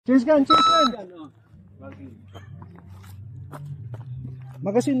Change gun, change gun.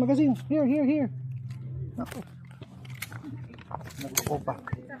 Magazine, magazine. Here, here, here. Naku. Naku pa.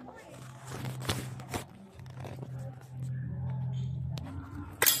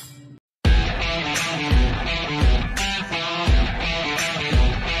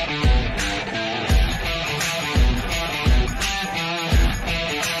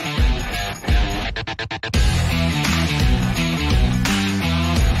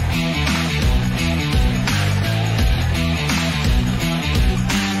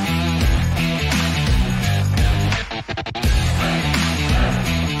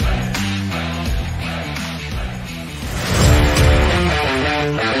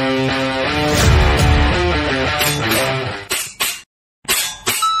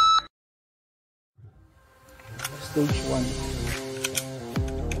 Stage 1.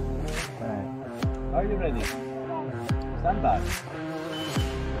 Right. Are you ready? Stand by.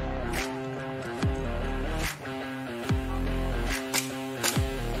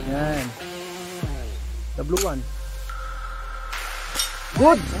 Yan. The blue one.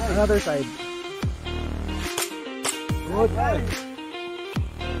 Good! Another side. Good. Okay.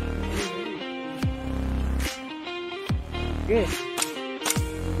 Good.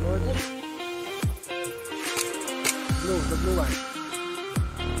 The blue one.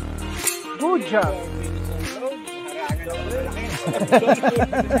 Good job.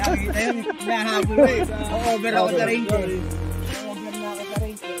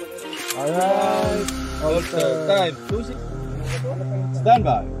 Alright. Time. Stand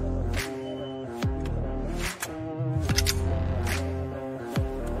by.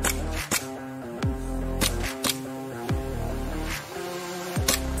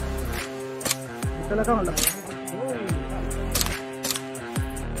 Talaga ang laki.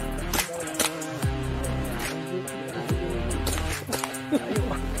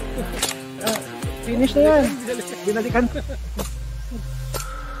 Finish na yan. Binalikan.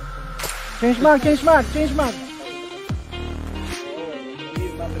 Change mark, change mark, change mark.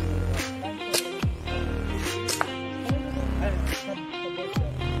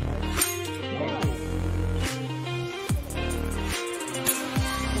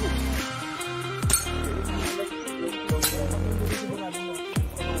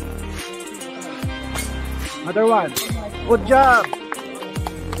 Another one. Good job.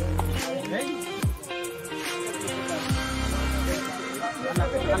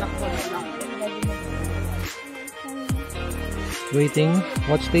 Waiting.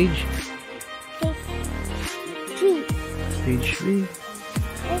 What stage? Stage 3.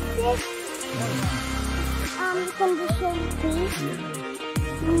 Condition 3. Yeah.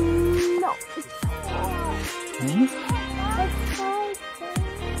 No. Hmm?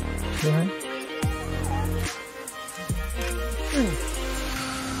 Yeah.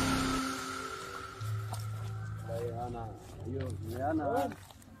 LEANNA.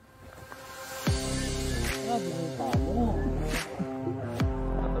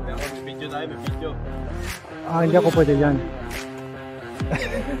 Video tayo, may video. Ah, hindi ako pwede dyan.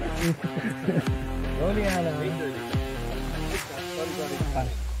 LEANNA.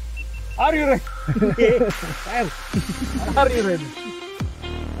 Are you ready? Are you ready?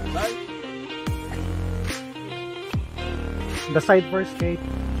 The side first, Kate.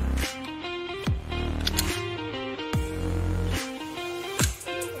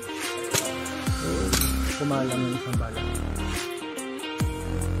 Kumalang yung isang bala.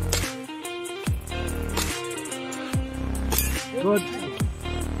 Good.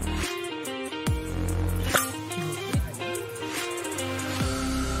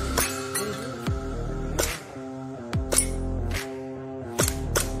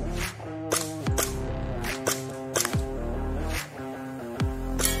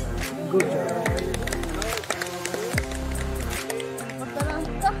 Good job.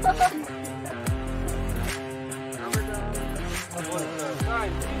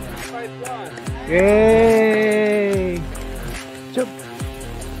 Yay! Chup!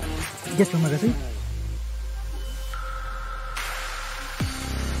 Get yung magazine.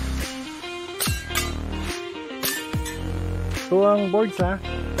 Ito ang boards, ha?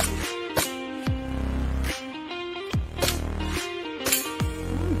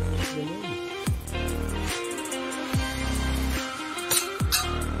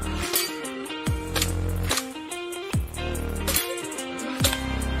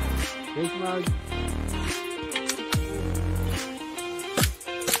 Face mag.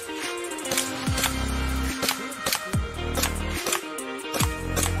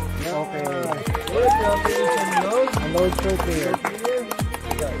 Okay. Unload choke here.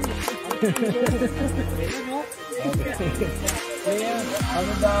 Okay.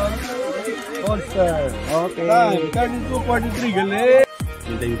 Ano daw? Holster. Okay. Time 32:43. Galing.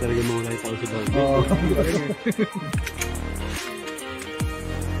 Hindi yung talaga mawala yung tao sa bag. Oo.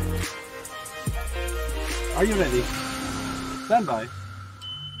 Are you ready? Stand by.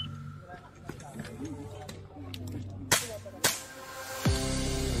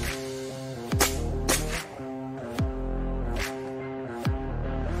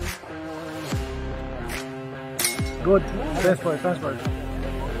 Good. Transfer.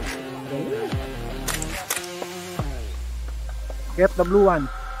 Get the blue one.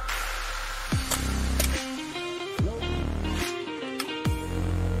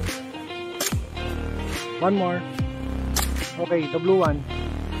 One more. Okay, the blue one.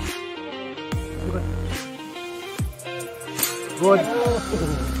 Good.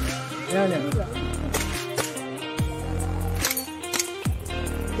 Yan.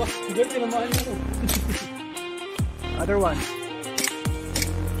 Wah, siguro tinamaan mo. Other one.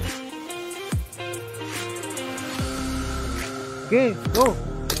 Okay, go.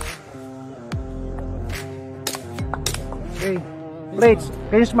 Okay. Plates,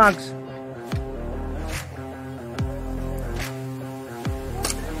 finish marks.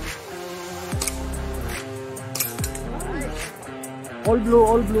 All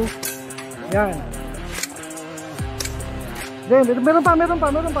blue. Yan. Meron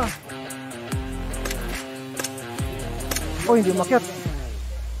pa. Oh, hindi makyat.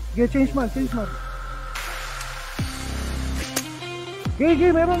 Okay, change mark.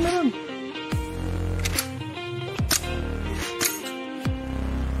 Okay, meron.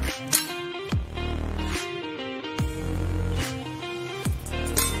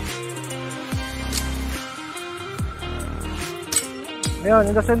 Ayan,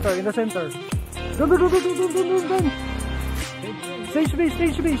 in the center. Doon. Stage B.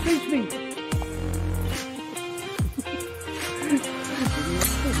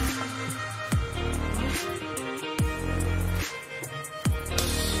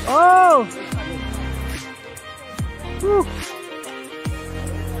 Oh! Woo!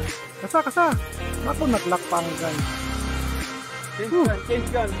 Kasa. Ako naglak pa ang gun. Change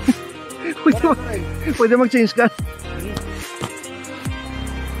gun. Pwede mag-change gun.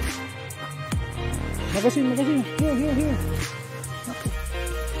 Magazine. Here.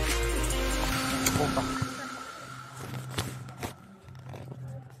 Opa.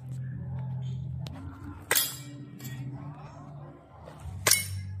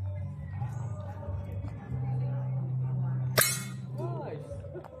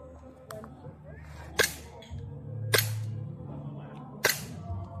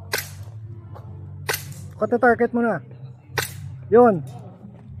 Kata-target mo na. Yun.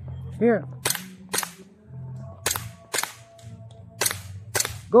 Here.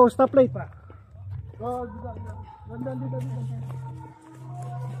 Go, stop plate pa. Go, dito.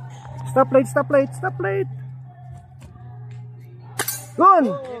 Stop plate. Yun!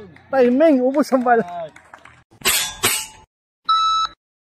 Timing, ubos ang bala.